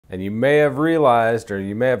And you may have realized, or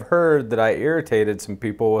you may have heard, that I irritated some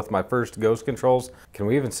people with my first ghost controls. Can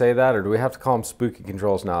we even say that, or do we have to call them spooky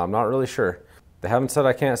controls now? I'm not really sure. They haven't said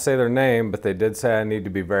I can't say their name, but they did say I need to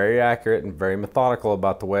be very accurate and very methodical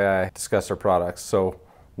about the way I discuss our products. So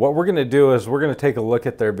what we're gonna do is we're gonna take a look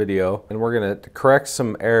at their video and we're gonna correct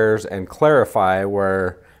some errors and clarify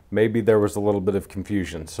where maybe there was a little bit of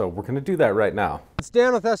confusion. So we're gonna do that right now. It's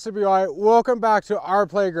Dan with SWI. Welcome back to our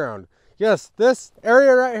playground. Yes, this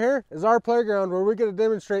area right here is our playground where we get to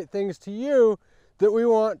demonstrate things to you that we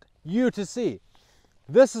want you to see.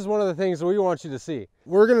 This is one of the things that we want you to see.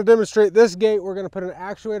 We're gonna demonstrate this gate. We're gonna put an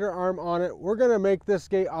actuator arm on it. We're gonna make this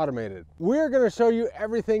gate automated. We're gonna show you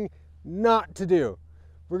everything not to do.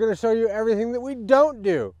 We're gonna show you everything that we don't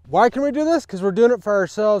do. Why can we do this? Because we're doing it for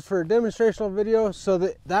ourselves, for a demonstrational video, so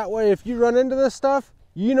that way if you run into this stuff,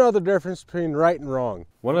 you know the difference between right and wrong.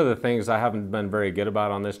 One of the things I haven't been very good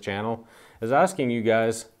about on this channel is asking you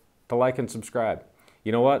guys to like and subscribe.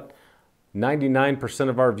 You know what? 99%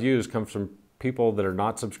 of our views come from people that are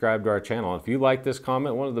not subscribed to our channel. If you like this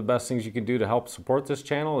comment, one of the best things you can do to help support this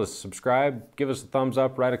channel is subscribe, give us a thumbs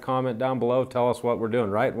up, write a comment down below, tell us what we're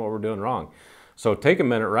doing right and what we're doing wrong. So take a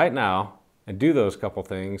minute right now and do those couple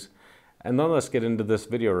things, and then let's get into this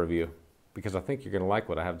video review, because I think you're gonna like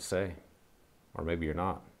what I have to say, or maybe you're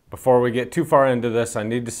not. Before we get too far into this, I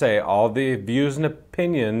need to say all the views and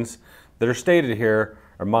opinions that are stated here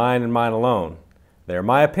are mine and mine alone. They're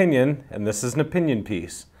my opinion, and this is an opinion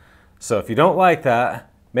piece. So if you don't like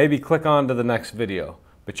that, maybe click on to the next video.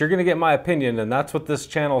 But you're gonna get my opinion, and that's what this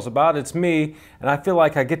channel is about. It's me, and I feel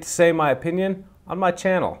like I get to say my opinion on my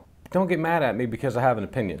channel. Don't get mad at me because I have an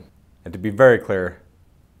opinion. And to be very clear,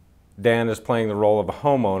 Dan is playing the role of a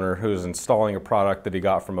homeowner who's installing a product that he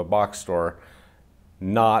got from a box store,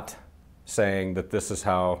 not saying that this is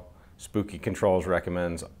how Spooky Controls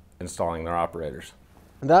recommends installing their operators.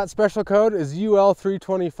 That special code is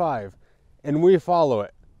UL325, and we follow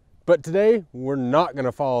it. But today, we're not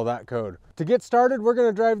gonna follow that code. To get started, we're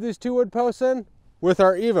gonna drive these 2 wood posts in with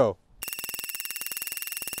our Evo.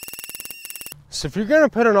 So if you're gonna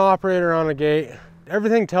put an operator on a gate,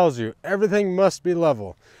 everything tells you, everything must be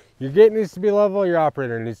level. Your gate needs to be level, your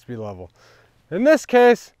operator needs to be level. In this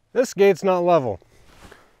case, this gate's not level.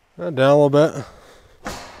 Down a little bit.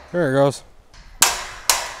 There it goes.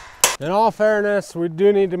 In all fairness, we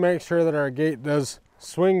do need to make sure that our gate does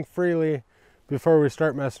swing freely before we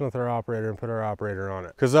start messing with our operator and put our operator on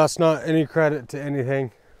it. Because that's not any credit to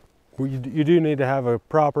anything. You do need to have a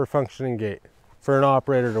proper functioning gate for an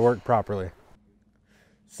operator to work properly.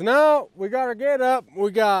 So now we got our gate up, we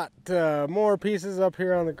got more pieces up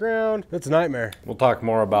here on the ground. It's a nightmare. We'll talk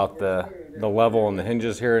more about the level and the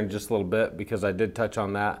hinges here in just a little bit, because I did touch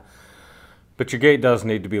on that. But your gate does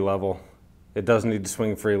need to be level. It does need to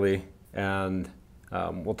swing freely, and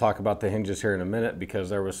we'll talk about the hinges here in a minute, because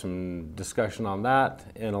there was some discussion on that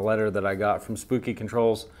in a letter that I got from Spooky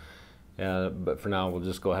Controls. But for now, we'll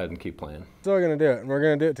just go ahead and keep playing. So we're gonna do it, and we're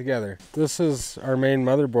gonna do it together. This is our main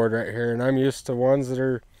motherboard right here, and I'm used to ones that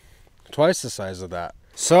are twice the size of that.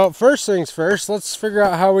 So first things first, let's figure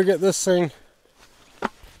out how we get this thing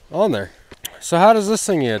on there. So how does this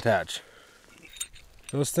thingy attach?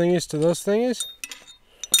 Those thingies to those thingies?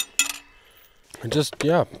 And just,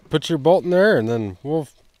 yeah, put your bolt in there, and then we'll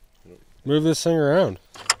move this thing around.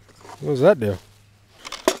 What does that do?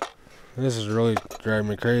 This is really driving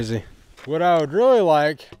me crazy. What I would really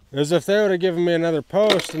like is if they would have given me another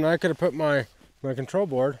post and I could have put my control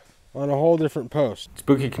board on a whole different post.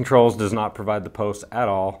 Spooky Controls does not provide the post at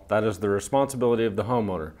all. That is the responsibility of the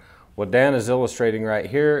homeowner. What Dan is illustrating right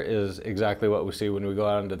here is exactly what we see when we go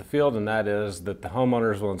out into the field, and that is that the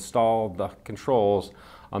homeowners will install the controls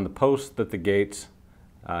on the post that the gates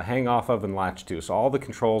hang off of and latch to. So all the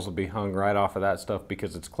controls will be hung right off of that stuff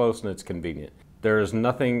because it's close and it's convenient. There is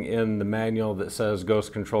nothing in the manual that says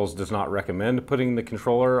Ghost Controls does not recommend putting the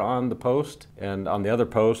controller on the post. And on the other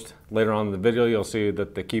post, later on in the video, you'll see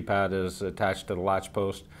that the keypad is attached to the latch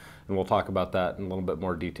post, and we'll talk about that in a little bit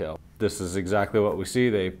more detail. This is exactly what we see.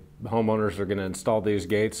 Homeowners are going to install these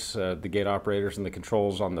gates, the gate operators and the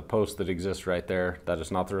controls on the post that exists right there. That is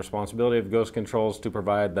not the responsibility of Ghost Controls to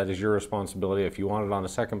provide. That is your responsibility. If you want it on a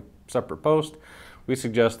separate post, we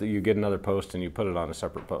suggest that you get another post and you put it on a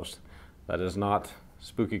separate post. That is not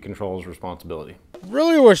Spooky Controls' responsibility.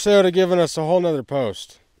 Really wish they would have given us a whole nother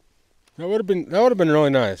post. That would have been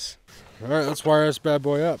really nice. All right, let's wire this bad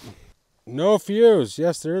boy up. No fuse.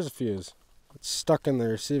 Yes, there is a fuse. It's stuck in the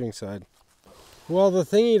receiving side. Well, the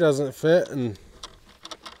thingy doesn't fit, and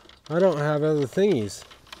I don't have other thingies.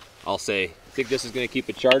 I'll say, I think this is going to keep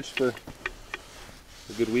it charged for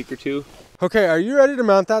a good week or two. Okay, are you ready to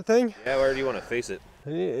mount that thing? Yeah, where do you want to face it?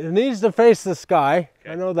 It needs to face the sky.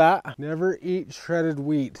 Okay. I know that. Never eat shredded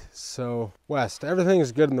wheat. So west. Everything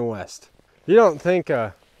is good in the west. You don't think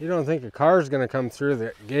a car's gonna come through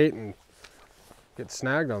the gate and get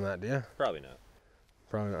snagged on that, do you? Probably not.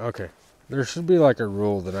 Probably not. Okay. There should be like a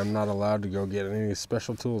rule that I'm not allowed to go get any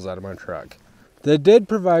special tools out of my truck. They did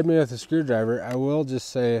provide me with a screwdriver. I will just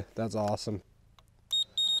say that's awesome.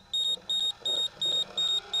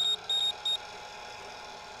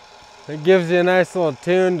 It gives you a nice little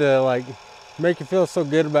tune to like make you feel so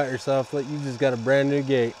good about yourself that you just got a brand new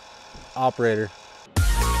gate operator.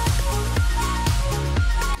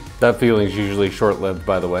 That feeling's usually short-lived,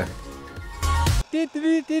 by the way.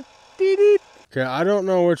 Okay, I don't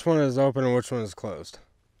know which one is open and which one is closed.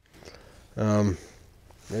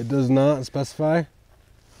 It does not specify.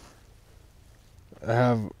 I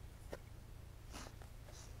have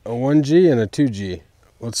a 1G and a 2G.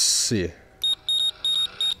 Let's see.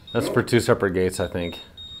 That's for two separate gates, I think.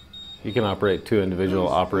 You can operate two individual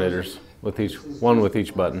operators with one with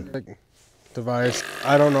each button. Device.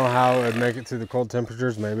 I don't know how it would make it through the cold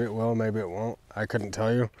temperatures. Maybe it will, maybe it won't. I couldn't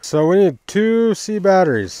tell you. So we need 2 C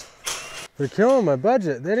batteries. They're killing my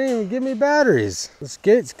budget. They didn't even give me batteries. This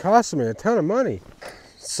gate's costing me a ton of money.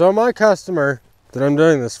 So my customer that I'm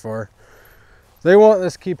doing this for, they want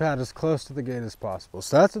this keypad as close to the gate as possible.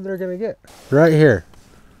 So that's what they're gonna get. Right here.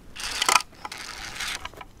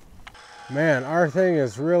 Man, our thing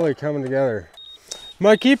is really coming together.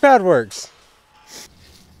 My keypad works.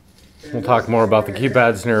 We'll talk more about the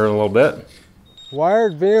keypads here in a little bit.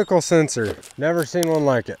 Wired vehicle sensor. Never seen one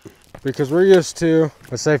like it. Because we're used to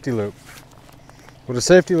a safety loop. What a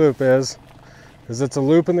safety loop is it's a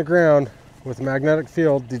loop in the ground with a magnetic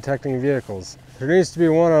field detecting vehicles. There needs to be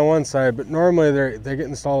one on one side, but normally they get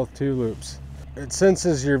installed with 2 loops. It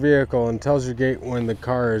senses your vehicle and tells your gate when the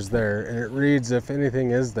car is there, and it reads if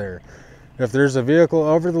anything is there. If there's a vehicle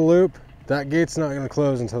over the loop, that gate's not going to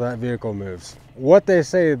close until that vehicle moves. What they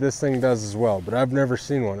say this thing does as well, but I've never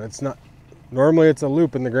seen one. It's not, normally it's a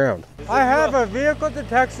loop in the ground. I have a vehicle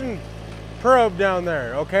detection probe down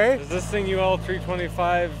there, okay? Is this thing UL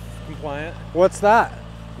 325 compliant? What's that?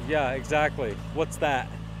 Yeah, exactly. What's that?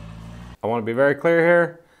 I want to be very clear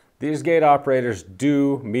here. These gate operators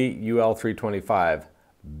do meet UL 325,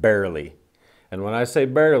 barely. And when I say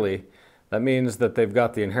barely, that means that they've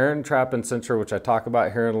got the inherent trap-in sensor, which I talk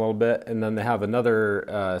about here in a little bit, and then they have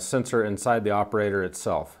another sensor inside the operator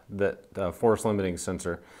itself, that force limiting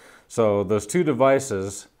sensor. So those 2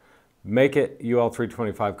 devices make it UL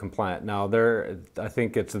 325 compliant. Now I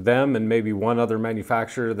think it's them and maybe one other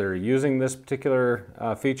manufacturer that are using this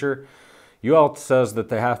particular feature. UL says that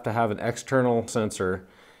they have to have an external sensor,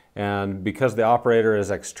 and because the operator is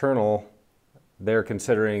external, they're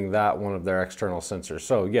considering that one of their external sensors.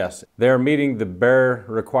 So yes, they're meeting the bare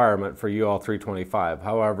requirement for UL 325.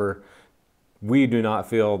 However, we do not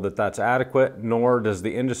feel that that's adequate, nor does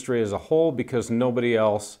the industry as a whole, because nobody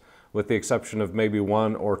else, with the exception of maybe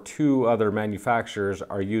 1 or 2 other manufacturers,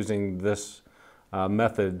 are using this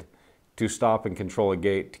method to stop and control a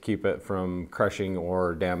gate to keep it from crushing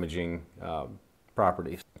or damaging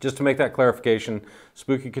properties. Just to make that clarification,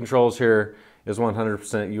 Spooky Controls here is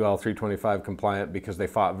 100% UL 325 compliant because they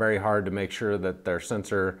fought very hard to make sure that their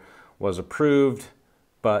sensor was approved,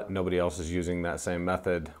 but nobody else is using that same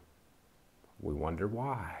method. We wonder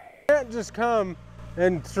why. You can't just come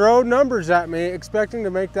and throw numbers at me expecting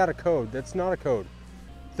to make that a code. That's not a code.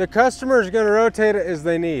 The customer is going to rotate it as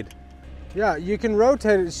they need. Yeah, you can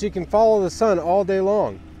rotate it so you can follow the sun all day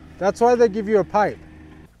long. That's why they give you a pipe.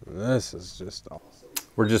 This is just awesome.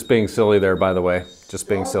 We're just being silly there, by the way. Just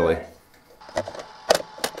being silly.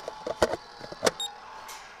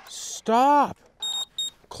 Stop.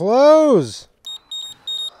 Close.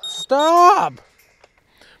 Stop.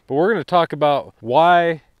 But we're going to talk about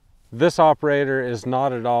why this operator is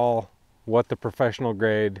not at all what the professional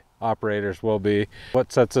grade operators will be.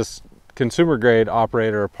 What sets this consumer grade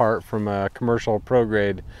operator apart from a commercial pro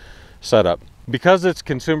grade setup. Because it's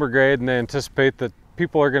consumer grade and they anticipate that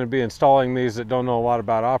people are going to be installing these that don't know a lot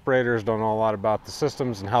about operators, don't know a lot about the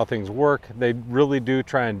systems and how things work, they really do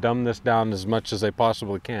try and dumb this down as much as they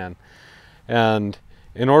possibly can. And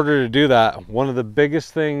in order to do that, one of the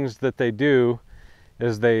biggest things that they do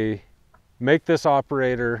is they make this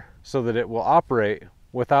operator so that it will operate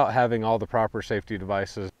without having all the proper safety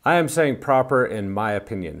devices. I am saying proper in my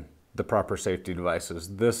opinion, the proper safety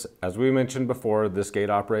devices. This, as we mentioned before, this gate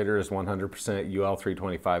operator is 100% UL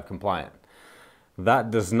 325 compliant.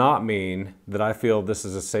 That does not mean that I feel this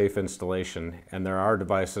is a safe installation, and there are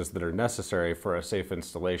devices that are necessary for a safe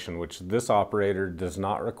installation, which this operator does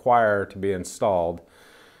not require to be installed.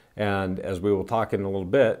 And as we will talk in a little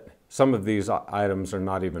bit, some of these items are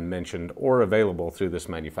not even mentioned or available through this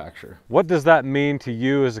manufacturer. What does that mean to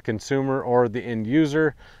you as a consumer or the end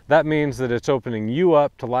user? That means that it's opening you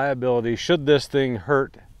up to liability should this thing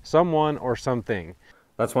hurt someone or something.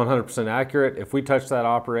 That's 100% accurate. If we touch that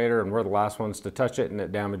operator and we're the last ones to touch it and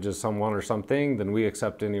it damages someone or something, then we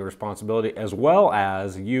accept any responsibility, as well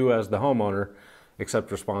as you as the homeowner accept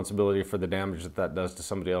responsibility for the damage that that does to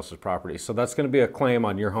somebody else's property. So that's going to be a claim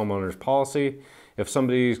on your homeowner's policy. If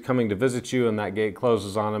somebody's coming to visit you and that gate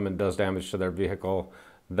closes on them and does damage to their vehicle,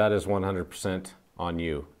 that is 100% on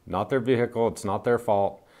you. Not their vehicle, it's not their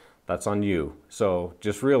fault, that's on you. So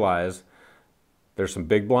just realize there's some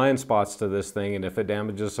big blind spots to this thing, and if it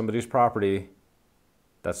damages somebody's property,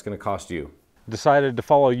 that's going to cost you. Decided to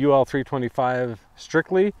follow UL 325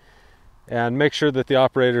 strictly and make sure that the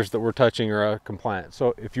operators that we're touching are compliant.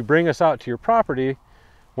 So if you bring us out to your property,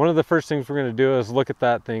 one of the first things we're going to do is look at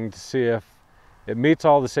that thing to see if it meets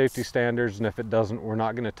all the safety standards, and if it doesn't, we're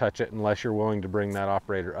not going to touch it unless you're willing to bring that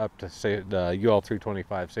operator up to say the UL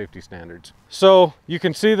 325 safety standards. So you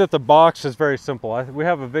can see that the box is very simple. We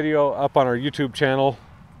have a video up on our YouTube channel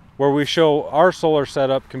where we show our solar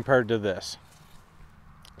setup compared to this.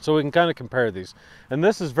 So we can kind of compare these. And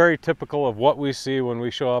this is very typical of what we see when we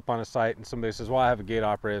show up on a site and somebody says, well, I have a gate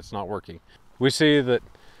operator, it's not working. We see that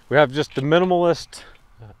we have just the minimalist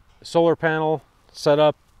solar panel set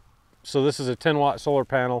up. So this is a 10-watt solar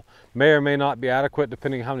panel, may or may not be adequate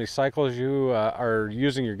depending on how many cycles you are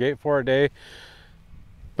using your gate for a day.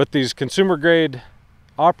 But these consumer grade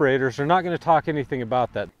operators are not going to talk anything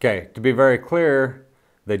about that. Okay, to be very clear,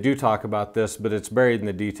 they do talk about this, but it's buried in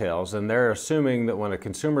the details. And they're assuming that when a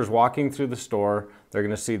consumer's walking through the store, they're going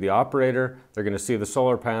to see the operator, they're going to see the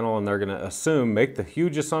solar panel, and they're going to assume, make the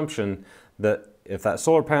huge assumption that if that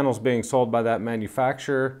solar panel is being sold by that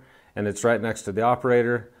manufacturer and it's right next to the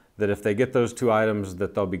operator, that if they get those two items,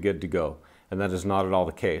 that they'll be good to go. And that is not at all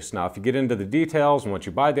the case. Now, if you get into the details and once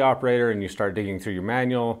you buy the operator and you start digging through your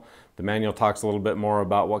manual, the manual talks a little bit more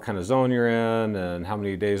about what kind of zone you're in and how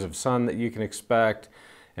many days of sun that you can expect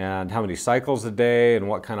and how many cycles a day and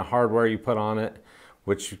what kind of hardware you put on it,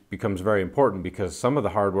 which becomes very important because some of the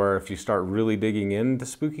hardware, if you start really digging into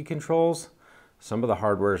spooky controls, some of the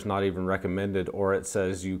hardware is not even recommended, or it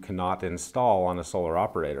says you cannot install on a solar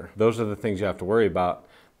operator. Those are the things you have to worry about.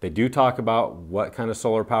 They do talk about what kind of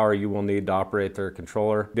solar power you will need to operate their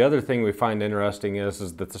controller. The other thing we find interesting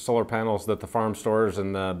is that the solar panels that the farm stores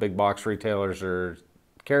and the big box retailers are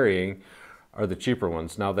carrying are the cheaper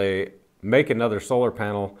ones. Now they make another solar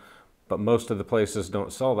panel, but most of the places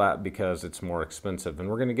don't sell that because it's more expensive. And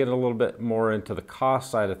we're going to get a little bit more into the cost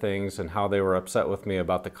side of things and how they were upset with me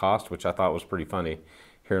about the cost, which I thought was pretty funny,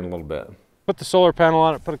 here in a little bit. Put the solar panel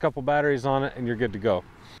on it, put a couple batteries on it, and you're good to go.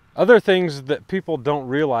 Other things that people don't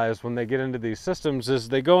realize when they get into these systems is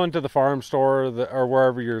they go into the farm store or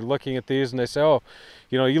wherever you're looking at these and they say, oh,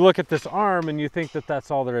 you know, you look at this arm and you think that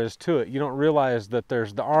that's all there is to it. You don't realize that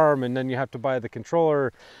there's the arm, and then you have to buy the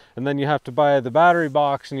controller, and then you have to buy the battery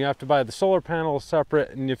box, and you have to buy the solar panel separate,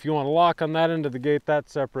 and if you want to lock on that end of the gate,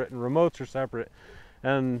 that's separate, and remotes are separate.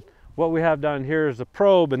 And what we have down here is a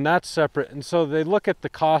probe, and that's separate. And so they look at the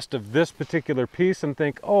cost of this particular piece and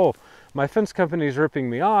think, oh, my fence company is ripping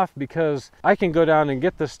me off because I can go down and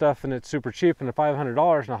get this stuff and it's super cheap, and at $500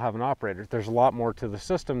 and I'll have an operator. There's a lot more to the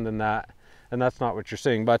system than that, and that's not what you're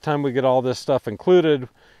seeing. By the time we get all this stuff included,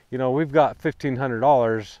 you know, we've got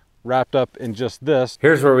 $1,500 wrapped up in just this.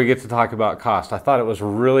 Here's where we get to talk about cost. I thought it was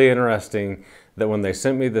really interesting that when they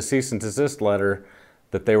sent me the cease and desist letter,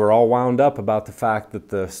 that they were all wound up about the fact that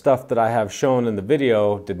the stuff that I have shown in the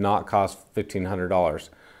video did not cost $1,500.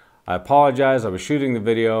 I apologize, I was shooting the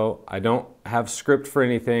video. I don't have script for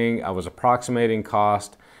anything. I was approximating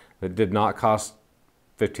cost that did not cost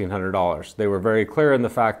 $1,500. They were very clear in the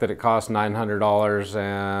fact that it cost $900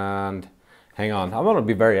 and, hang on, I'm gonna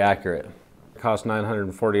be very accurate. It cost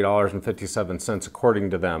 $940.57 according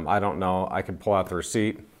to them. I don't know, I could pull out the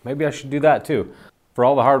receipt. Maybe I should do that too. For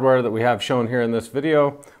all the hardware that we have shown here in this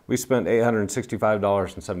video, we spent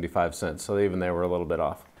 $865.75, so even they were a little bit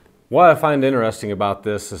off. What I find interesting about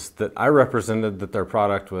this is that I represented that their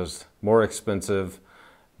product was more expensive,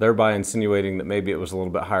 thereby insinuating that maybe it was a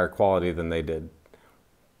little bit higher quality than they did.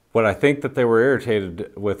 What I think that they were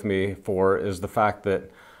irritated with me for is the fact that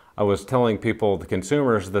I was telling people, the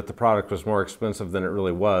consumers, that the product was more expensive than it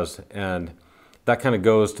really was, and that kind of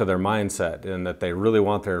goes to their mindset, and that they really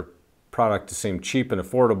want their product to seem cheap and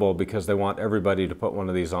affordable because they want everybody to put one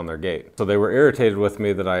of these on their gate. So they were irritated with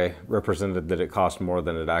me that I represented that it cost more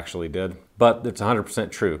than it actually did, but it's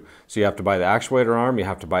 100% true. So you have to buy the actuator arm, you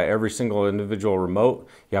have to buy every single individual remote,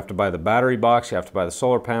 you have to buy the battery box, you have to buy the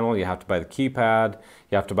solar panel, you have to buy the keypad,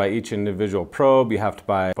 you have to buy each individual probe, you have to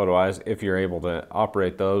buy photo eyes if you're able to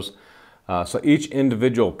operate those. So each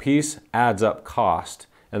individual piece adds up cost,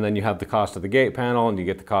 and then you have the cost of the gate panel and you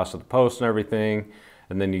get the cost of the post and everything.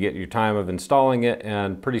 And then you get your time of installing it,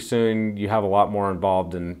 and pretty soon you have a lot more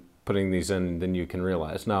involved in putting these in than you can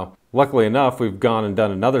realize. Now, luckily enough, we've gone and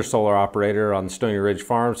done another solar operator on Stony Ridge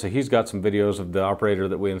Farm, so he's got some videos of the operator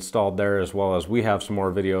that we installed there, as well as we have some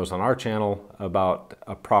more videos on our channel about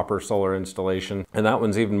a proper solar installation. And that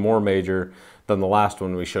one's even more major than the last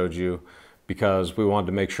one we showed you, because we wanted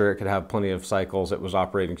to make sure it could have plenty of cycles. It was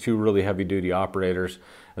operating 2 really heavy-duty operators,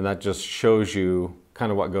 and that just shows you kind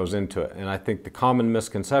of what goes into it. And I think the common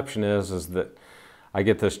misconception is that I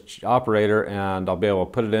get this operator and I'll be able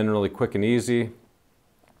to put it in really quick and easy,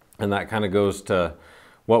 and that kind of goes to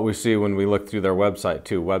what we see when we look through their website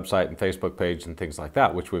too, website and Facebook page and things like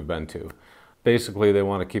that, which we've been to. Basically, they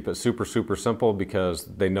want to keep it super simple because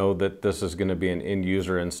they know that this is going to be an end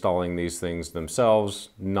user installing these things themselves,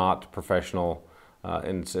 not professional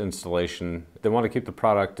installation. They want to keep the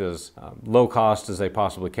product as low cost as they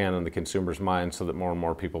possibly can in the consumer's mind so that more and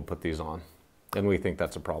more people put these on. And we think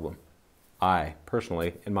that's a problem. I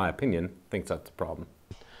personally, in my opinion, think that's a problem.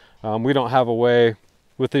 We don't have a way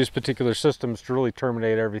with these particular systems to really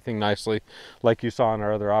terminate everything nicely like you saw in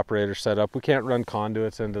our other operator setup. We can't run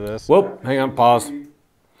conduits into this. Whoop, hang on, pause.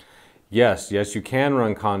 Yes, you can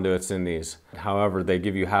run conduits in these. However, they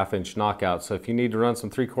give you 1/2-inch knockouts. So if you need to run some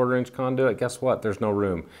 3/4 inch conduit, guess what? There's no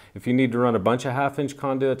room. If you need to run a bunch of 1/2-inch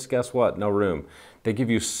conduits, guess what? No room. They give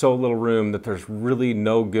you so little room that there's really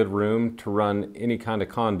no good room to run any kind of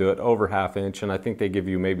conduit over 1/2 inch. And I think they give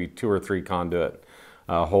you maybe 2 or 3 conduit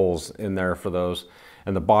holes in there for those.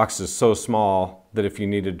 And the box is so small that if you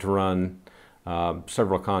needed to run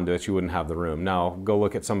several conduits, you wouldn't have the room. Now, go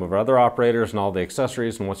look at some of our other operators and all the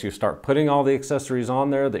accessories, and once you start putting all the accessories on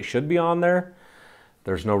there that should be on there,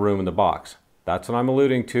 there's no room in the box. That's what I'm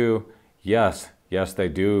alluding to. Yes, they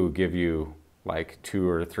do give you like 2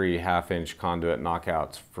 or 3 1/2-inch conduit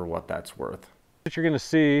knockouts for what that's worth. What you're going to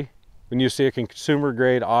see when you see a consumer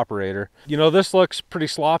grade operator, you know, this looks pretty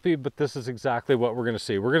sloppy, but this is exactly what we're going to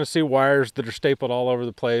see. We're going to see wires that are stapled all over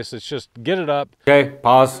the place. It's just get it up. Okay,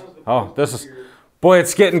 pause. Oh, this is, boy,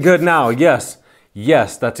 it's getting good now. Yes,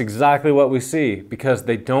 that's exactly what we see, because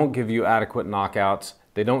they don't give you adequate knockouts.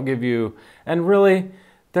 They don't give you, and really,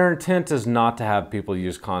 their intent is not to have people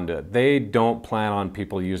use conduit. They don't plan on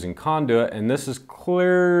people using conduit, and this is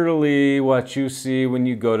clearly what you see when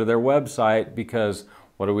you go to their website, because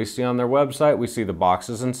what do we see on their website? We see the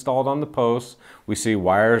boxes installed on the posts. We see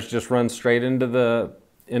wires just run straight into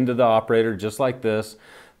the operator just like this.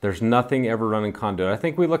 There's nothing ever running conduit. I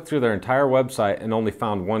think we looked through their entire website and only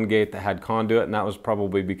found 1 gate that had conduit, and that was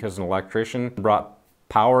probably because an electrician brought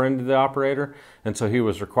power into the operator, and so he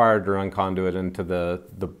was required to run conduit into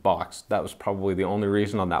the box. That was probably the only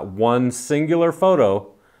reason on that one singular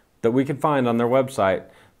photo that we could find on their website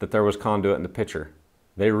that there was conduit in the picture.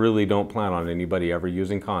 They really don't plan on anybody ever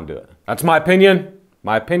using conduit. That's my opinion.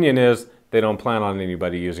 My opinion is they don't plan on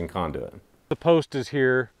anybody using conduit. The post is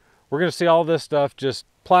here. We're going to see all this stuff just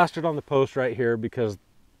plastered on the post right here because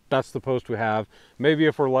that's the post we have. Maybe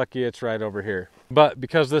if we're lucky, it's right over here. But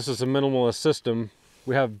because this is a minimalist system,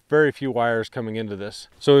 we have very few wires coming into this.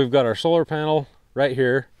 So we've got our solar panel right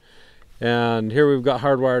here, and here we've got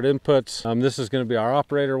hardwired inputs. This is going to be our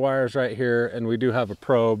operator wires right here, and we do have a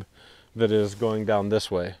probe that is going down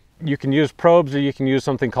this way. You can use probes, or you can use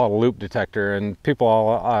something called a loop detector, and people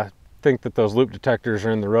all think that those loop detectors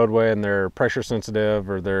are in the roadway and they're pressure sensitive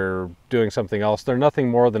or they're doing something else. They're nothing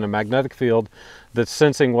more than a magnetic field that's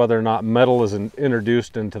sensing whether or not metal is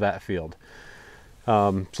introduced into that field.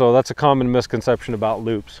 So that's a common misconception about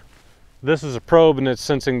loops. This is a probe, and it's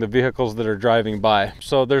sensing the vehicles that are driving by.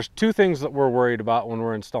 So there's 2 things that we're worried about when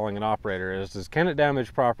we're installing an operator is can it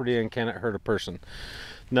damage property and can it hurt a person?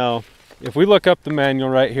 Now, if we look up the manual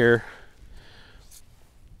right here,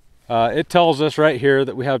 it tells us right here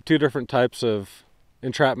that we have 2 different types of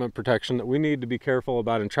entrapment protection, that we need to be careful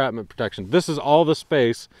about entrapment protection. This is all the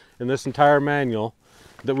space in this entire manual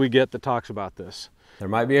that we get that talks about this. There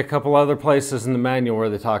might be a couple other places in the manual where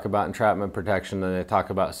they talk about entrapment protection and they talk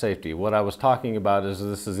about safety. What I was talking about is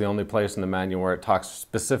this is the only place in the manual where it talks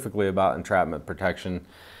specifically about entrapment protection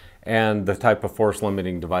and the type of force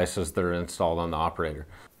limiting devices that are installed on the operator.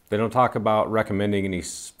 They don't talk about recommending any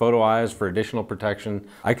photo eyes for additional protection.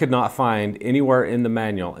 I could not find anywhere in the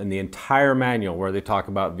manual, in the entire manual, where they talk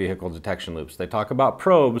about vehicle detection loops. They talk about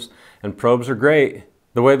probes, and probes are great.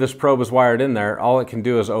 The way this probe is wired in there, all it can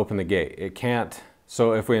do is open the gate. It can't,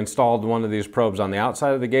 so if we installed one of these probes on the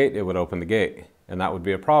outside of the gate, it would open the gate. And that would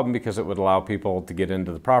be a problem because it would allow people to get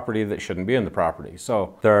into the property that shouldn't be in the property.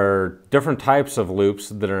 So there are different types of loops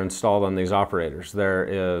that are installed on these operators. There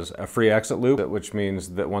is a free exit loop, which means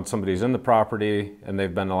that once somebody's in the property and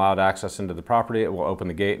they've been allowed access into the property, it will open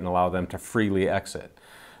the gate and allow them to freely exit.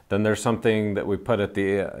 Then there's something that we put at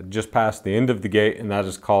the just past the end of the gate, and that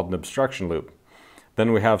is called an obstruction loop.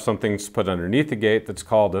 Then we have something put underneath the gate that's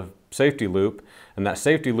called a safety loop, and that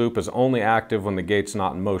safety loop is only active when the gate's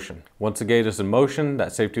not in motion. Once the gate is in motion,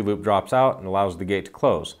 that safety loop drops out and allows the gate to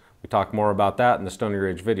close. We talk more about that in the Stony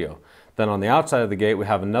Ridge video. Then on the outside of the gate, we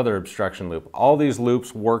have another obstruction loop. All these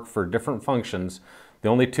loops work for different functions. The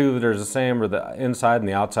only two that are the same are the inside and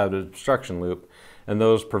the outside of the obstruction loop, and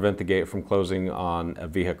those prevent the gate from closing on a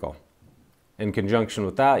vehicle. In conjunction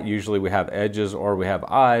with that, usually we have edges or we have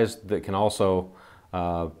eyes that can also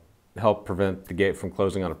help prevent the gate from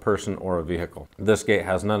closing on a person or a vehicle. This gate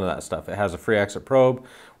has none of that stuff. It has a free exit probe.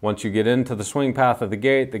 Once you get into the swing path of the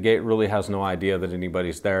gate really has no idea that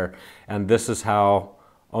anybody's there. And this is how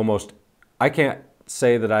I can't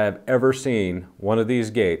say that I have ever seen one of these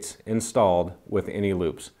gates installed with any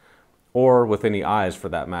loops or with any eyes for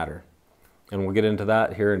that matter. And we'll get into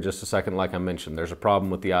that here in just a second. Like I mentioned, there's a problem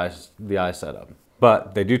with the eye setup.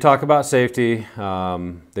 But they do talk about safety.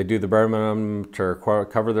 They do the bare minimum to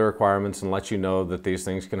cover the requirements and let you know that these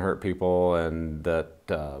things can hurt people and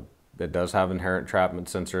that it does have inherent entrapment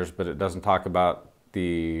sensors, but it doesn't talk about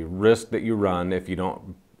the risk that you run if you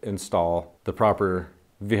don't install the proper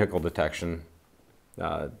vehicle detection.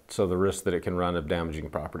 So the risk that it can run of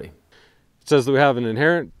damaging property. It says that we have an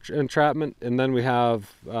inherent entrapment, and then we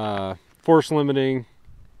have force limiting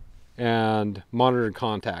and monitored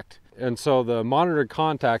contact. And so the monitored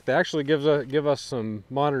contact, they actually give us some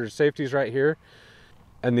monitored safeties right here.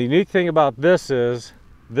 And the unique thing about this is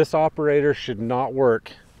this operator should not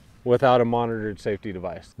work without a monitored safety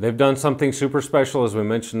device. They've done something super special, as we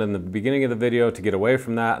mentioned in the beginning of the video, to get away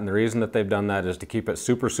from that. And the reason that they've done that is to keep it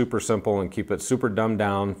super simple and keep it super dumbed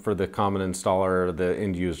down for the common installer or the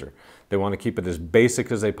end user. They want to keep it as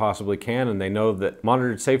basic as they possibly can, and they know that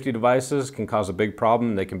monitored safety devices can cause a big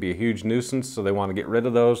problem. They can be a huge nuisance, so they want to get rid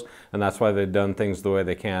of those, and that's why they've done things the way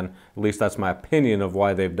they can. At least that's my opinion of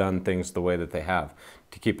why they've done things the way that they have.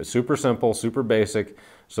 To keep it super simple, super basic,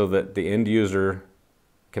 so that the end user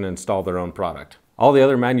can install their own product. All the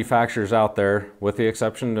other manufacturers out there, with the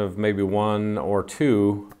exception of maybe one or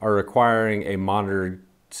two, are requiring a monitored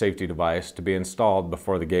safety device to be installed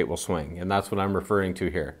before the gate will swing, and that's what I'm referring to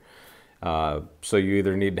here. So you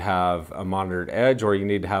either need to have a monitored edge or you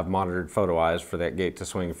need to have monitored photo eyes for that gate to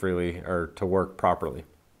swing freely or to work properly.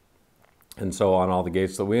 And so on all the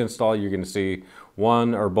gates that we install, you're going to see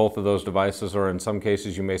one or both of those devices, or in some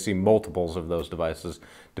cases you may see multiples of those devices,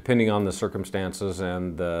 depending on the circumstances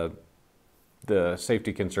and the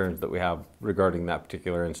safety concerns that we have regarding that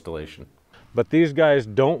particular installation. But these guys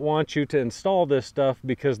don't want you to install this stuff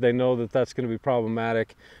because they know that that's going to be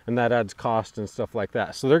problematic and that adds cost and stuff like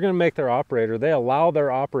that. So they're going to make their operator, they allow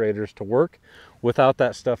their operators to work without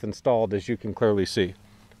that stuff installed, as you can clearly see.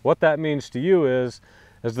 What that means to you is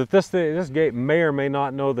that this gate may or may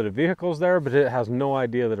not know that a vehicle's there, but it has no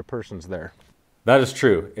idea that a person's there. That is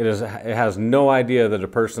true. It has no idea that a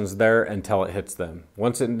person's there until it hits them.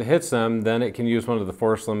 Once it hits them, then it can use one of the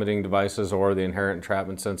force limiting devices or the inherent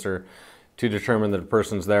entrapment sensor to determine that a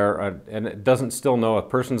person's there, and it doesn't still know a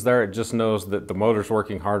person's there. It just knows that the motor's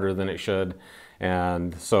working harder than it should,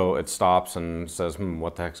 and so it stops and says,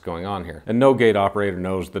 what the heck's going on here? And no gate operator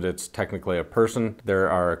knows that it's technically a person. There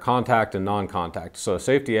are contact and non-contact. So a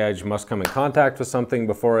safety edge must come in contact with something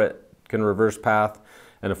before it can reverse path,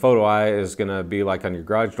 and a photo eye is going to be like on your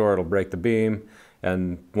garage door. It'll break the beam,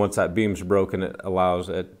 and once that beam's broken,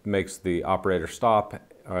 it makes the operator stop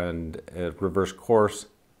and it reverse course,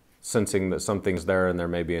 sensing that something's there and there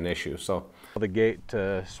may be an issue. So the gate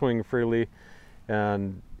to swing freely,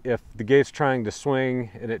 and if the gate's trying to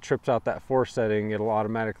swing and it trips out that force setting, it'll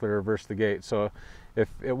automatically reverse the gate. So if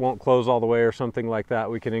it won't close all the way or something like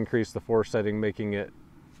that, we can increase the force setting, making it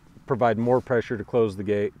provide more pressure to close the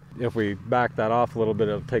gate. If we back that off a little bit,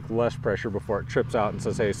 it'll take less pressure before it trips out and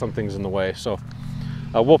says, hey, something's in the way. So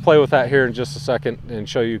we'll play with that here in just a second and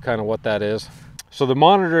show you kind of what that is. So the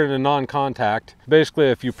monitored and non-contact, basically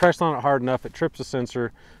if you press on it hard enough, it trips the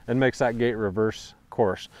sensor and makes that gate reverse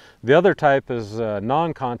course. The other type is a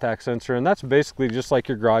non-contact sensor, and that's basically just like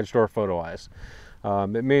your garage door photo eyes.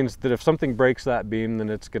 It means that if something breaks that beam, then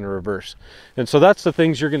it's going to reverse. And so that's the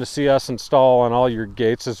things you're going to see us install on all your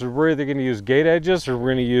gates, is we're either going to use gate edges or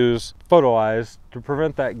we're going to use photo eyes to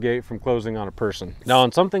prevent that gate from closing on a person. Now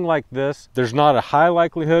on something like this, there's not a high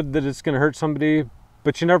likelihood that it's going to hurt somebody,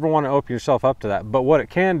 but you never want to open yourself up to that. But what it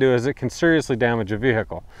can do is it can seriously damage a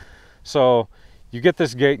vehicle. So you get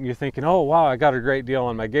this gate and you're thinking, oh wow, I got a great deal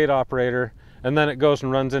on my gate operator, and then it goes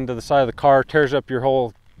and runs into the side of the car, tears up your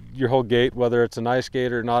whole gate, whether it's a nice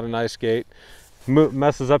gate or not a nice gate,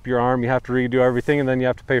 messes up your arm, you have to redo everything, and then you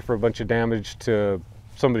have to pay for a bunch of damage to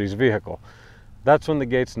somebody's vehicle. That's when the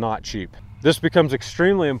gate's not cheap. This becomes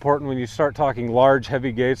extremely important when you start talking large,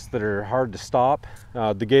 heavy gates that are hard to stop.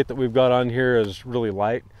 The gate that we've got on here is really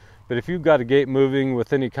light, but if you've got a gate moving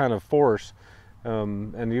with any kind of force,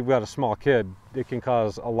 and you've got a small kid, it can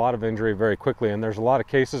cause a lot of injury very quickly. And there's a lot of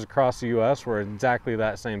cases across the US where exactly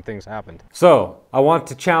that same thing's happened. So I want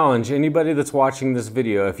to challenge anybody that's watching this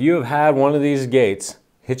video. If you have had one of these gates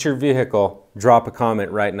hit your vehicle, drop a comment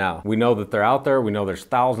right now. We know that they're out there. We know there's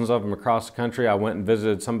thousands of them across the country. I went and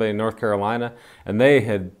visited somebody in North Carolina, and they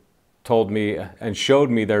had told me and showed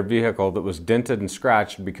me their vehicle that was dented and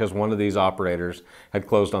scratched because one of these operators had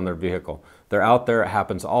closed on their vehicle. They're out there, it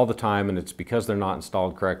happens all the time, and it's because they're not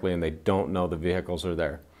installed correctly and they don't know the vehicles are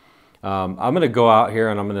there. I'm going to go out here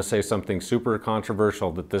and I'm going to say something super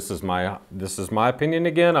controversial, that this is my opinion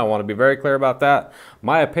again. I want to be very clear about that.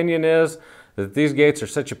 My opinion is that these gates are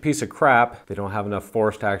such a piece of crap, they don't have enough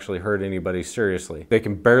force to actually hurt anybody seriously. They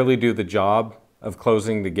can barely do the job of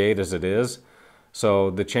closing the gate as it is.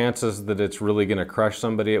 So the chances that it's really going to crush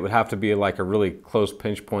somebody, it would have to be like a really close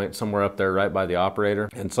pinch point somewhere up there right by the operator.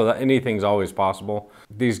 And so that anything's always possible.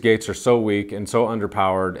 These gates are so weak and so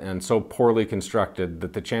underpowered and so poorly constructed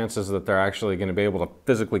that the chances that they're actually going to be able to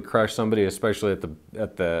physically crush somebody, especially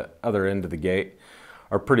at the other end of the gate,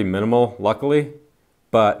 are pretty minimal, luckily.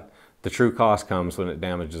 But the true cost comes when it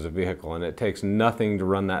damages a vehicle, and it takes nothing to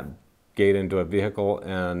run that gate into a vehicle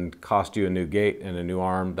and cost you a new gate and a new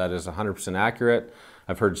arm. That is 100% accurate.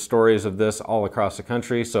 I've heard stories of this all across the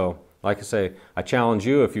country. So like I say, I challenge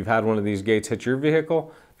you, if you've had one of these gates hit your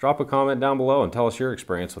vehicle, drop a comment down below and tell us your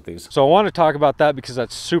experience with these. So I want to talk about that because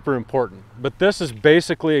that's super important. But this is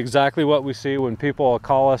basically exactly what we see when people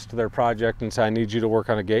call us to their project and say, I need you to work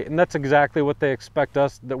on a gate. And that's exactly what they expect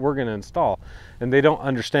us that we're going to install. And they don't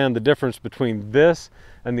understand the difference between this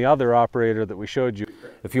and the other operator that we showed you.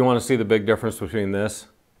 If you want to see the big difference between this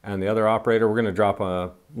and the other operator, we're going to drop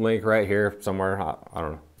a link right here somewhere. I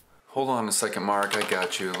don't know. Hold on a second, Mark, I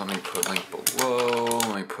got you. Let me put a link below.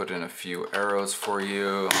 Let me put in a few arrows for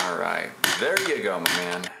you. All right, there you go, my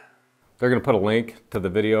man. They're going to put a link to the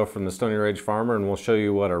video from the Stony Ridge Farmer, and we'll show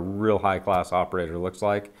you what a real high-class operator looks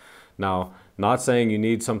like. Now, not saying you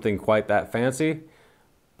need something quite that fancy,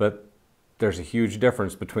 but there's a huge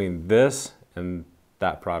difference between this and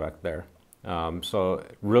that product there. So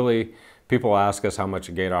really, people ask us how much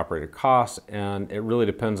a gate operator costs, and it really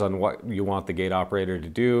depends on what you want the gate operator to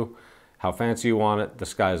do, how fancy you want it. The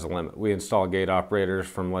sky's the limit. We install gate operators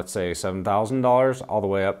from, let's say, $7,000 all the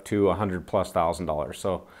way up to $100,000+.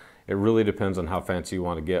 So it really depends on how fancy you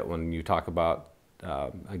want to get when you talk about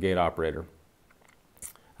a gate operator.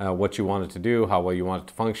 What you want it to do, how well you want it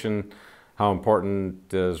to function, how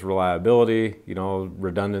important is reliability, you know,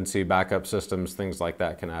 redundancy, backup systems, things like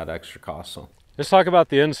that can add extra costs. So let's talk about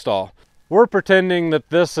the install. We're pretending that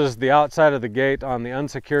this is the outside of the gate on the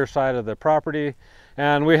unsecure side of the property,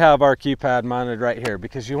 and we have our keypad mounted right here.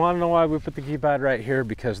 Because you want to know why we put the keypad right here?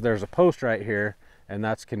 Because there's a post right here, and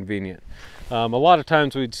that's convenient. A lot of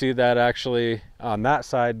times we'd see that actually on that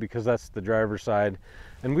side because that's the driver's side,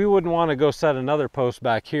 and we wouldn't want to go set another post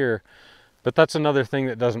back here. But that's another thing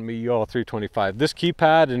that doesn't meet UL 325. This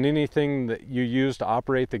keypad and anything that you use to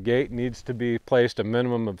operate the gate needs to be placed a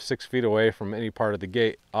minimum of 6 feet away from any part of the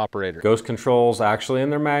gate operator. Ghost Controls actually in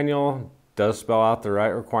their manual does spell out the right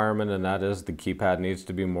requirement, and that is the keypad needs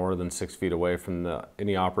to be more than 6 feet away from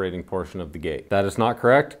any operating portion of the gate. That is not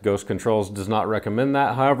correct. Ghost Controls does not recommend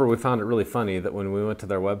that. However, we found it really funny that when we went to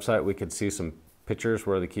their website, we could see some pictures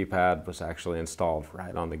where the keypad was actually installed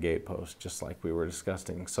right on the gate post, just like we were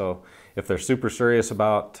discussing. So if they're super serious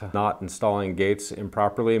about not installing gates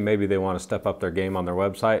improperly, maybe they want to step up their game on their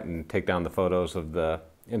website and take down the photos of the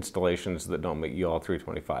installations that don't meet UL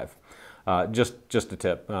 325. Just a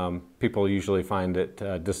tip. People usually find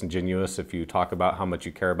it disingenuous if you talk about how much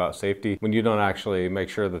you care about safety when you don't actually make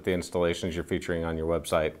sure that the installations you're featuring on your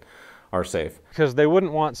website are safe. Because they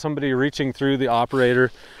wouldn't want somebody reaching through the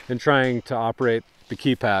operator and trying to operate the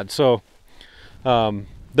keypad. So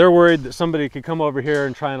they're worried that somebody could come over here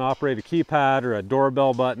and try and operate a keypad or a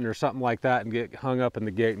doorbell button or something like that and get hung up in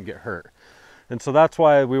the gate and get hurt. And so that's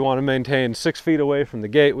why we want to maintain 6 feet away from the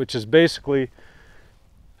gate, which is basically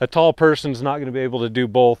a tall person's not going to be able to do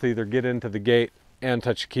both, either get into the gate and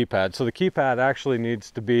touch the keypad. So the keypad actually needs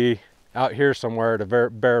to be out here somewhere at a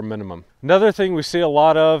bare minimum. Another thing we see a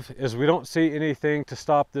lot of is we don't see anything to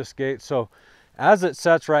stop this gate. So as it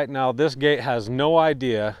sets right now, this gate has no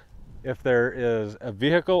idea if there is a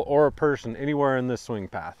vehicle or a person anywhere in this swing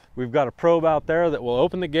path. We've got a probe out there that will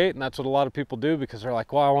open the gate, and that's what a lot of people do because they're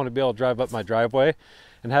like, well, I want to be able to drive up my driveway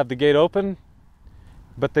and have the gate open,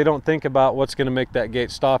 but they don't think about what's going to make that gate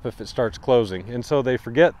stop if it starts closing. And so they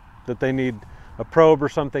forget that they need a probe or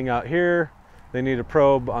something out here. They need a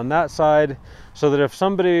probe on that side, so that if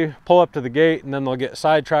somebody pull up to the gate and then they'll get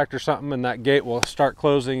sidetracked or something, and that gate will start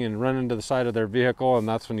closing and run into the side of their vehicle, and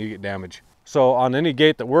that's when you get damage. So on any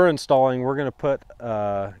gate that we're installing, we're going to put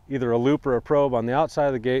either a loop or a probe on the outside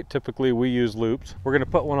of the gate. Typically we use loops. We're going to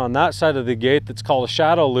put one on that side of the gate that's called a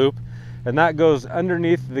shadow loop, and that goes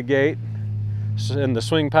underneath the gate in the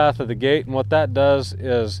swing path of the gate. And what that does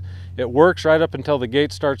is it works right up until the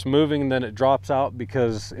gate starts moving, and then it drops out,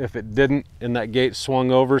 because if it didn't and that gate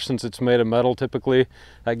swung over, since it's made of metal typically,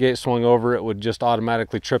 that gate swung over, it would just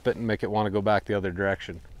automatically trip it and make it want to go back the other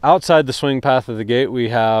direction. Outside the swing path of the gate, we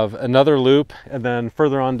have another loop, and then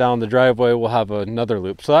further on down the driveway we'll have another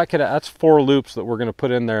loop. So that's 4 loops that we're going to put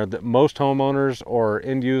in there that most homeowners or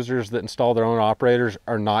end users that install their own operators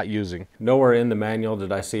are not using. Nowhere in the manual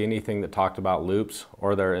did I see anything that talked about loops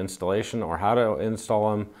or their installation or how to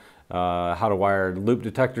install them. How to wire loop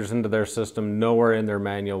detectors into their system. Nowhere in their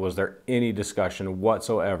manual was there any discussion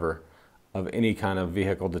whatsoever of any kind of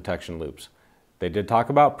vehicle detection loops. They did talk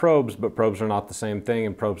about probes, but probes are not the same thing,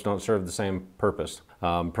 and probes don't serve the same purpose.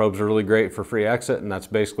 Probes are really great for free exit, and that's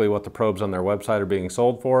basically what the probes on their website are being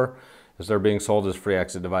sold for, is they're being sold as free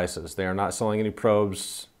exit devices. They are not selling any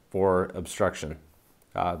probes for obstruction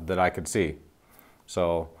that I could see.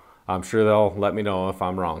 So I'm sure they'll let me know if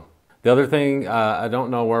I'm wrong. The other thing, I don't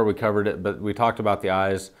know where we covered it, but we talked about the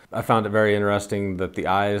eyes. I found it very interesting that the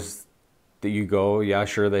eyes that you go, yeah,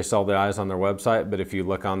 sure, they sell the eyes on their website, but if you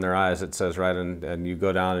look on their eyes, it says right, and you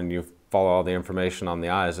go down and you follow all the information on the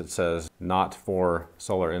eyes, it says not for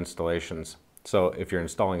solar installations. So if you're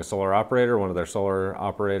installing a solar operator, one of their solar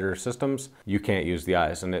operator systems, you can't use the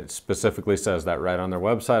eyes. And it specifically says that right on their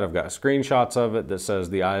website. I've got screenshots of it that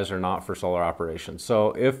says the eyes are not for solar operations.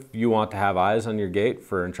 So if you want to have eyes on your gate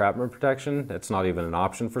for entrapment protection, it's not even an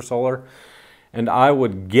option for solar. And I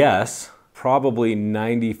would guess probably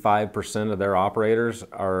 95% of their operators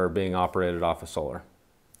are being operated off of solar.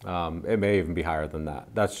 It may even be higher than that.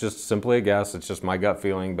 That's just simply a guess. It's just my gut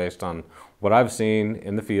feeling based on what I've seen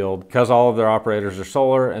in the field, because all of their operators are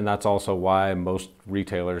solar, and that's also why most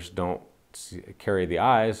retailers don't carry the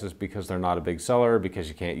eyes, is because they're not a big seller, because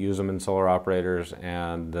you can't use them in solar operators,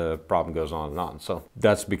 and the problem goes on and on. So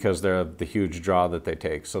that's because they're the huge draw that they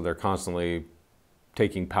take. So they're constantly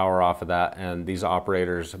taking power off of that, and these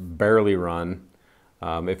operators barely run.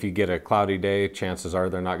 If you get a cloudy day, chances are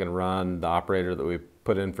they're not going to run. The operator that we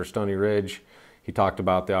put in for Stony Ridge, he talked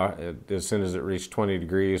about as soon as it reached 20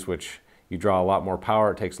 degrees, which you draw a lot more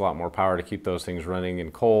power, it takes a lot more power to keep those things running in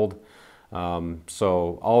cold.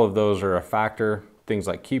 So all of those are a factor. Things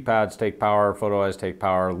like keypads take power, photo eyes take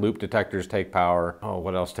power, loop detectors take power. Oh,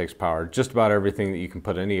 what else takes power? Just about everything that you can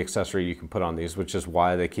put, any accessory you can put on these, which is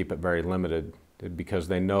why they keep it very limited, because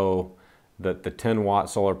they know that the 10-watt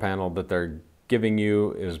solar panel that they're giving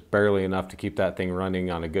you is barely enough to keep that thing running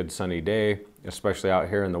on a good sunny day, especially out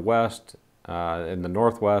here in the west, in the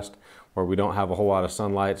northwest, where we don't have a whole lot of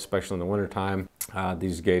sunlight, especially in the wintertime.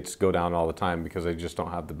 These gates go down all the time because they just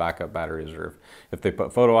don't have the backup battery reserve. If they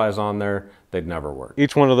put photo eyes on there, they'd never work.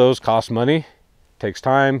 Each one of those costs money, takes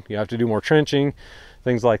time, you have to do more trenching,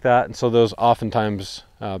 things like that, and so those oftentimes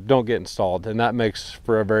don't get installed, and that makes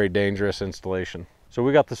for a very dangerous installation. So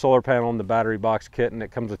we got the solar panel in the battery box kit, and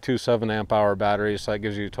it comes with 2 7-amp-hour batteries, so that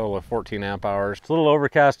gives you a total of 14 amp hours. It's a little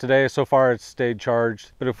overcast today. So far it's stayed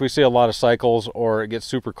charged, but if we see a lot of cycles or it gets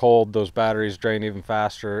super cold, those batteries drain even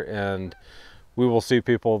faster, and we will see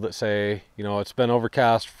people that say, you know, it's been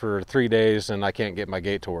overcast for 3 days and I can't get my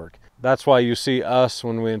gate to work. That's why you see us,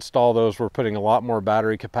 when we install those, we're putting a lot more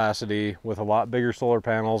battery capacity with a lot bigger solar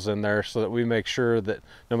panels in there, so that we make sure that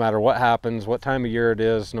no matter what happens, what time of year it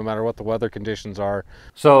is, no matter what the weather conditions are.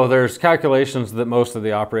 So there's calculations that most of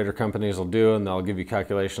the operator companies will do, and they'll give you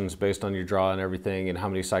calculations based on your draw and everything and how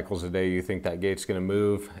many cycles a day you think that gate's going to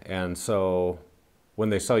move. And so when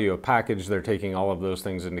they sell you a package, they're taking all of those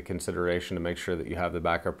things into consideration to make sure that you have the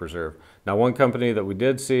backup reserve. Now, one company that we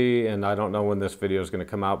did see, and I don't know when this video is going to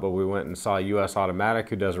come out, but we went and saw US Automatic,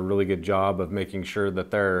 who does a really good job of making sure that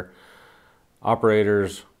their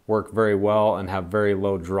operators work very well and have very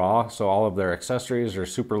low draw. So all of their accessories are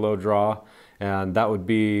super low draw, and that would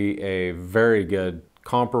be a very good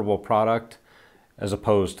comparable product as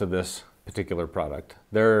opposed to this particular product.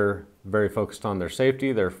 They're very focused on their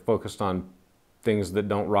safety. They're focused on things that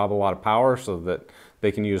don't rob a lot of power so that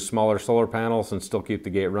they can use smaller solar panels and still keep the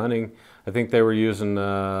gate running. I think they were using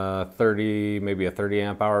maybe a 30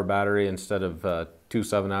 amp hour battery instead of 2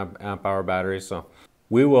 7 amp hour batteries. So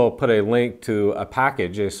we will put a link to a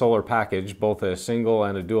package, a solar package, both a single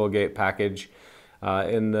and a dual gate package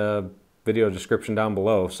in the video description down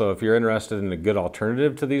below. So if you're interested in a good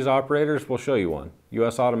alternative to these operators, we'll show you one.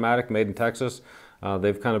 US Automatic, made in Texas.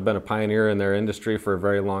 They've kind of been a pioneer in their industry for a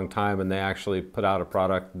very long time, and they actually put out a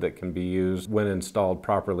product that can be used when installed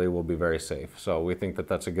properly, will be very safe. So we think that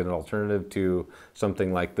that's a good alternative to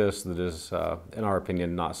something like this that is, in our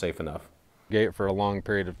opinion, not safe enough. Gate for a long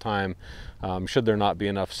period of time, should there not be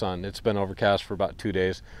enough sun. It's been overcast for about 2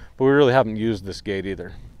 days, but we really haven't used this gate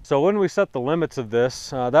either. So when we set the limits of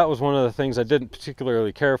this, that was one of the things I didn't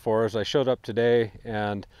particularly care for. As I showed up today,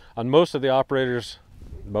 and on most of the operators,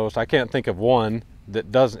 I can't think of one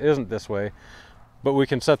that isn't this way, but we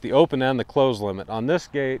can set the open and the close limit. On this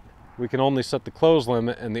gate, we can only set the close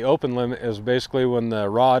limit, and the open limit is basically when the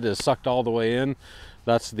rod is sucked all the way in.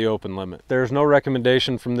 That's the open limit. There's no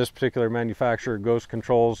recommendation from this particular manufacturer, Ghost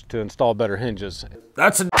Controls, to install better hinges.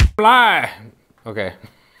 That's a lie. Okay.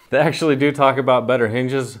 They actually do talk about better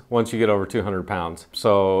hinges once you get over 200 pounds.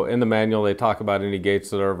 So in the manual, they talk about any gates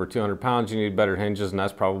that are over 200 pounds, you need better hinges, and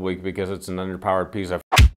that's probably because it's an underpowered piece of.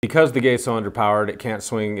 Because the gate's so underpowered, it can't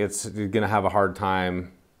swing, it's gonna have a hard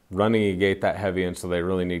time running a gate that heavy, and so they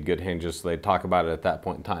really need good hinges, so they talk about it at that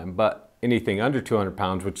point in time. But anything under 200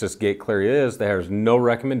 pounds, which this gate clearly is, there's no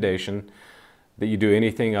recommendation that you do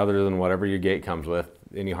anything other than whatever your gate comes with.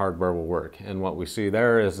 Any hardware will work. And what we see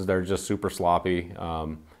there is they're just super sloppy.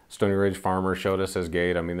 Stony Ridge Farmer showed us his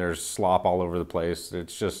gate. I mean, there's slop all over the place.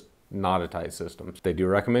 It's just not a tight system. They do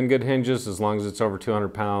recommend good hinges as long as it's over 200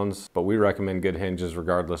 pounds, but we recommend good hinges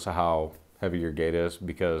regardless of how heavy your gate is,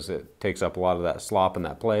 because it takes up a lot of that slop and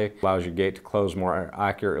that play, allows your gate to close more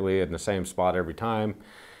accurately in the same spot every time,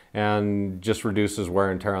 and just reduces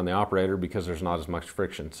wear and tear on the operator because there's not as much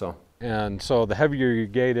friction. So the heavier your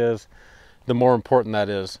gate is, the more important that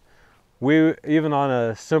is. We, even on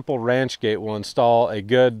a simple ranch gate, will install a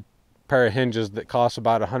good pair of hinges that costs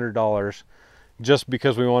about $100, just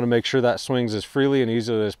because we want to make sure that swings as freely and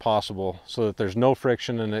easily as possible so that there's no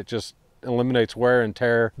friction and it just eliminates wear and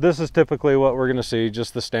tear. This is typically what we're going to see,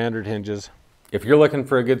 just the standard hinges. If you're looking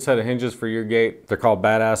for a good set of hinges for your gate, they're called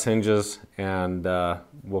Badass hinges, and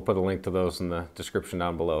we'll put a link to those in the description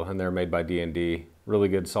down below, and they're made by D&D. Really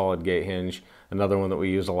good solid gate hinge. Another one that we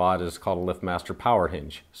use a lot is called a LiftMaster Power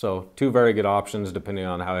Hinge. So two very good options depending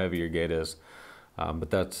on how heavy your gate is, but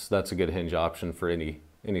that's a good hinge option for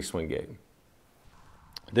any swing gate.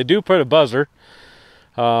 They do put a buzzer,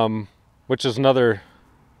 which is another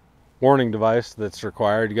warning device that's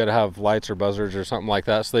required. You got to have lights or buzzers or something like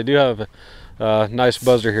that. So they do have a nice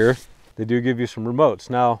buzzer here. They do give you some remotes.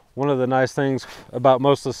 Now, one of the nice things about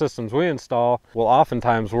most of the systems we install will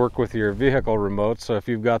oftentimes work with your vehicle remote. So if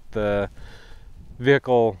you've got the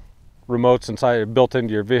vehicle remotes inside built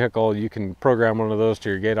into your vehicle, you can program one of those to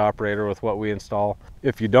your gate operator with what we install.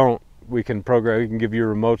 If you don't, we can give you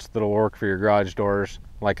remotes that'll work for your garage doors,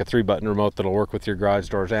 like a 3-button remote that'll work with your garage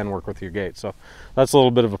doors and work with your gate. So that's a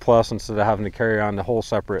little bit of a plus instead of having to carry on the whole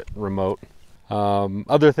separate remote.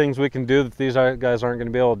 Other things we can do that these guys aren't going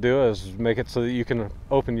to be able to do is make it so that you can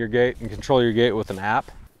open your gate and control your gate with an app.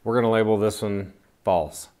 We're going to label this one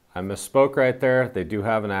false. I misspoke right there. They do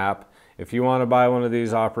have an app. If you want to buy one of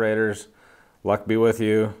these operators, luck be with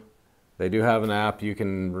you. They do have an app. You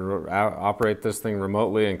can operate this thing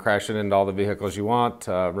remotely and crash it into all the vehicles you want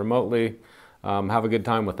remotely. Have a good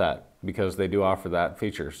time with that, because they do offer that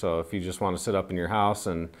feature. So if you just want to sit up in your house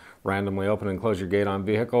and randomly open and close your gate on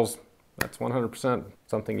vehicles, that's 100%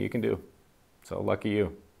 something you can do. So lucky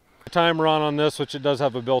you. Timer on this, which it does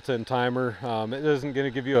have a built-in timer. It isn't going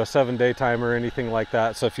to give you a 7-day timer or anything like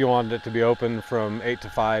that. So if you wanted it to be open from 8 to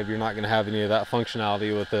 5, you're not going to have any of that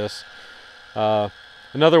functionality with this.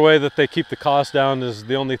 Another way that they keep the cost down is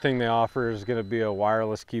the only thing they offer is going to be a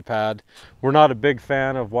wireless keypad. We're not a big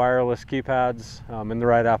fan of wireless keypads. In the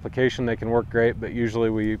right application, they can work great, but usually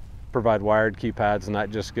we provide wired keypads, and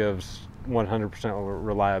that just gives 100%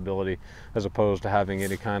 reliability as opposed to having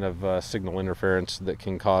any kind of signal interference that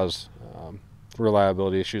can cause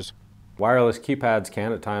reliability issues. Wireless keypads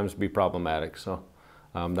can at times be problematic, so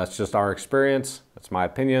that's just our experience. That's my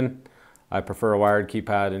opinion. I prefer a wired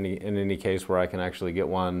keypad in any case where I can actually get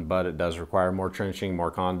one, but it does require more trenching, more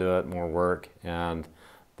conduit, more work, and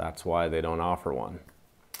That's why they don't offer one.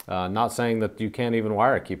 Not saying that you can't even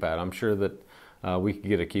wire a keypad. I'm sure that we could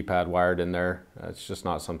get a keypad wired in there. It's just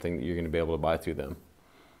not something that you're going to be able to buy through them.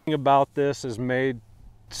 About this is made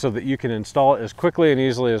so that you can install it as quickly and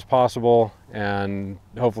easily as possible and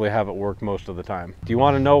hopefully have it work most of the time. Do you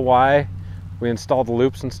want to know why we install the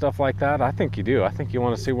loops and stuff like that? I think you do. I think you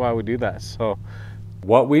want to see why we do that. So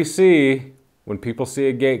what we see when people see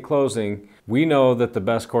a gate closing, we know that the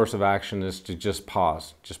best course of action is to just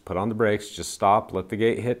pause. Just put on the brakes, just stop, let the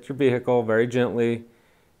gate hit your vehicle very gently,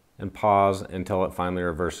 and pause until it finally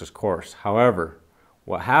reverses course. However,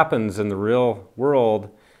 what happens in the real world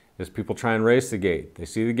is people try and race the gate. They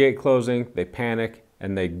see the gate closing, they panic,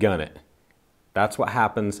 and they gun it. That's what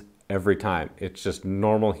happens every time. It's just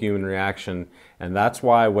normal human reaction, and that's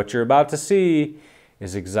why what you're about to see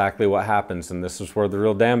is exactly what happens. And this is where the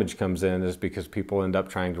real damage comes in, is because people end up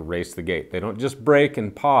trying to race the gate. They don't just brake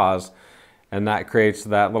and pause, and that creates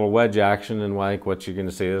that little wedge action, and like what you're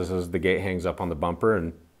gonna see is the gate hangs up on the bumper,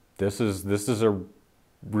 and this is a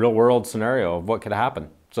real world scenario of what could happen.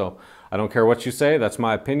 So I don't care what you say, that's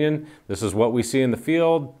my opinion. This is what we see in the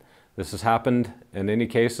field. This has happened in any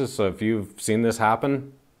cases. So if you've seen this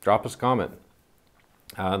happen, drop us a comment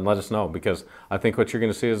and let us know, because I think what you're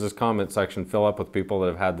going to see is this comment section fill up with people that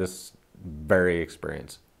have had this very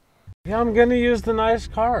experience. yeah, I'm going to use the nice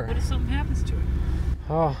car. What if something happens to it?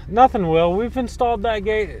 Oh, nothing will. We've installed that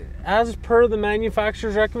gate as per the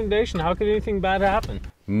manufacturer's recommendation. How could anything bad happen?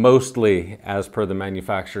 Mostly as per the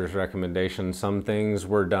manufacturer's recommendation. Some things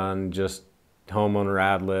were done just homeowner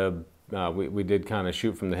ad lib. We did kind of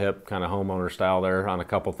shoot from the hip, kind of homeowner style there on a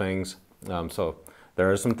couple things. So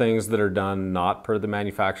there are some things that are done not per the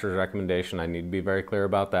manufacturer's recommendation. I need to be very clear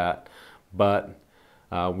about that. But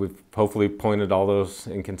we've hopefully pointed all those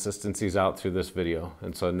inconsistencies out through this video.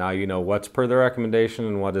 And so now you know what's per the recommendation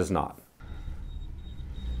and what is not.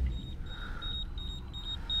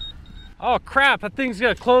 Oh crap, that thing's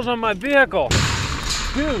gonna close on my vehicle.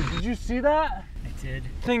 Dude, did you see that? I did.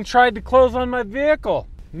 Thing tried to close on my vehicle.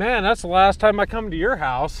 Man, that's the last time I come to your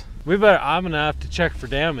house. I'm gonna have to check for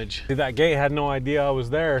damage. That gate had no idea I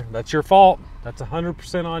was there. That's your fault. That's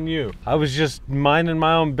 100% on you. I was just minding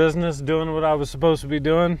my own business, doing what I was supposed to be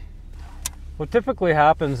doing. What typically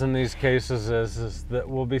happens in these cases is that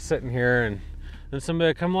we'll be sitting here and then somebody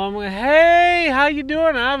will come along and go, hey, how you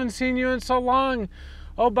doing? I haven't seen you in so long.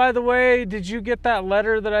 Oh, by the way, did you get that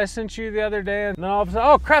letter that I sent you the other day? And then all of a sudden,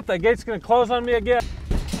 oh crap, that gate's gonna close on me again.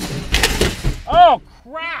 Oh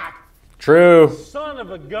crap! True. Son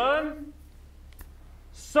of a gun.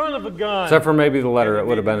 Son of a gun. Except for maybe the letter, it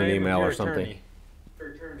would have been an email or something.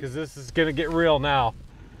 Because this is gonna get real now.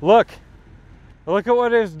 Look at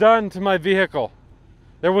what it's done to my vehicle.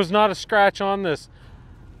 There was not a scratch on this.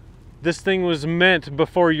 This thing was meant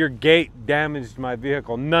before your gate damaged my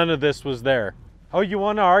vehicle. None of this was there. Oh, you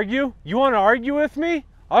want to argue? You want to argue with me?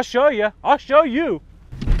 I'll show you. I'll show you.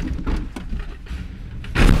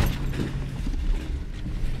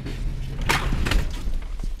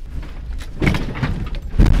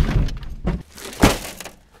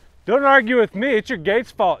 Don't argue with me. It's your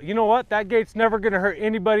gate's fault. You know what? That gate's never going to hurt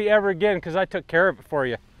anybody ever again because I took care of it for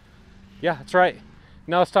you. Yeah, that's right.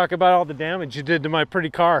 Now let's talk about all the damage you did to my pretty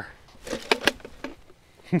car.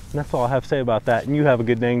 That's all I have to say about that, and you have a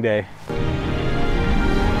good dang day.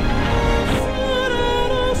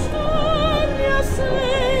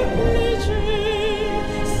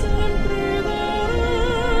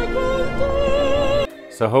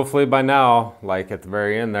 So hopefully by now, like at the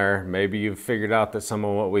very end there, maybe you've figured out that some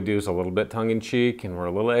of what we do is a little bit tongue-in-cheek and we're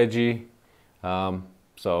a little edgy.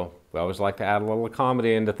 So we always like to add a little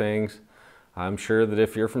comedy into things. I'm sure that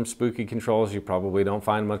if you're from Spooky Controls, you probably don't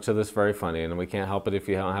find much of this very funny, and we can't help it if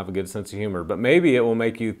you don't have a good sense of humor. But maybe it will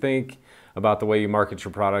make you think about the way you market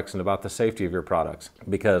your products and about the safety of your products,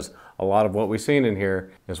 because a lot of what we've seen in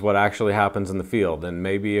here is what actually happens in the field. And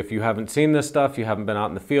maybe if you haven't seen this stuff, you haven't been out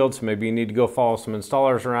in the field, so maybe you need to go follow some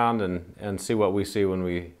installers around and see what we see when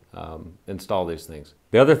we install these things.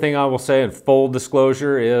 The other thing I will say in full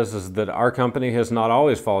disclosure is that our company has not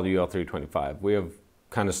always followed UL 325. We have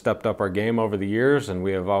kind of stepped up our game over the years, and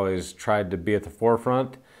we have always tried to be at the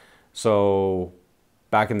forefront. So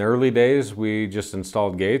back in the early days, we just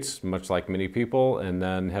installed gates, much like many people, and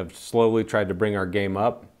then have slowly tried to bring our game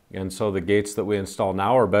up. And so the gates that we install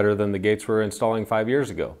now are better than the gates we were installing 5 years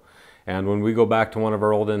ago. And when we go back to one of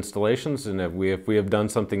our old installations, and if we have done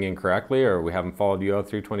something incorrectly or we haven't followed UL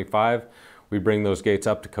 325, we bring those gates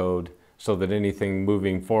up to code so that anything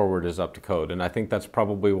moving forward is up to code. And I think that's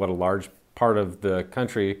probably what a large part of the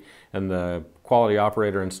country and the quality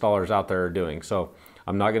operator installers out there are doing. So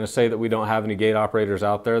I'm not going to say that we don't have any gate operators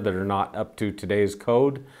out there that are not up to today's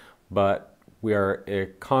code, but we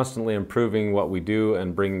are constantly improving what we do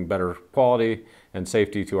and bringing better quality and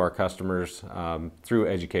safety to our customers through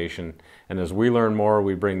education. And as we learn more,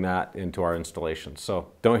 we bring that into our installations.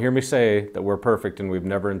 So don't hear me say that we're perfect and we've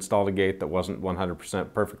never installed a gate that wasn't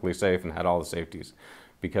 100% perfectly safe and had all the safeties,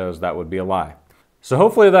 because that would be a lie. So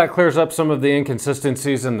hopefully that clears up some of the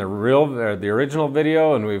inconsistencies in the original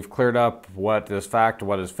video, and we've cleared up what is fact,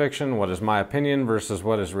 what is fiction, what is my opinion versus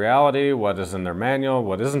what is reality, what is in their manual,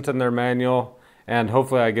 what isn't in their manual, and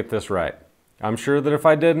hopefully I get this right. I'm sure that if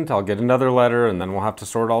I didn't, I'll get another letter and then we'll have to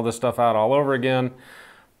sort all this stuff out all over again,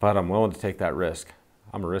 but I'm willing to take that risk.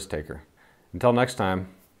 I'm a risk taker. Until next time,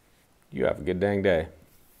 you have a good dang day.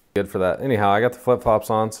 Good for that. Anyhow, I got the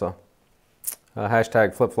flip-flops on, so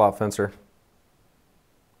hashtag flip-flop fencer.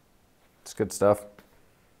 It's good stuff.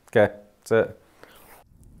 Okay, that's it.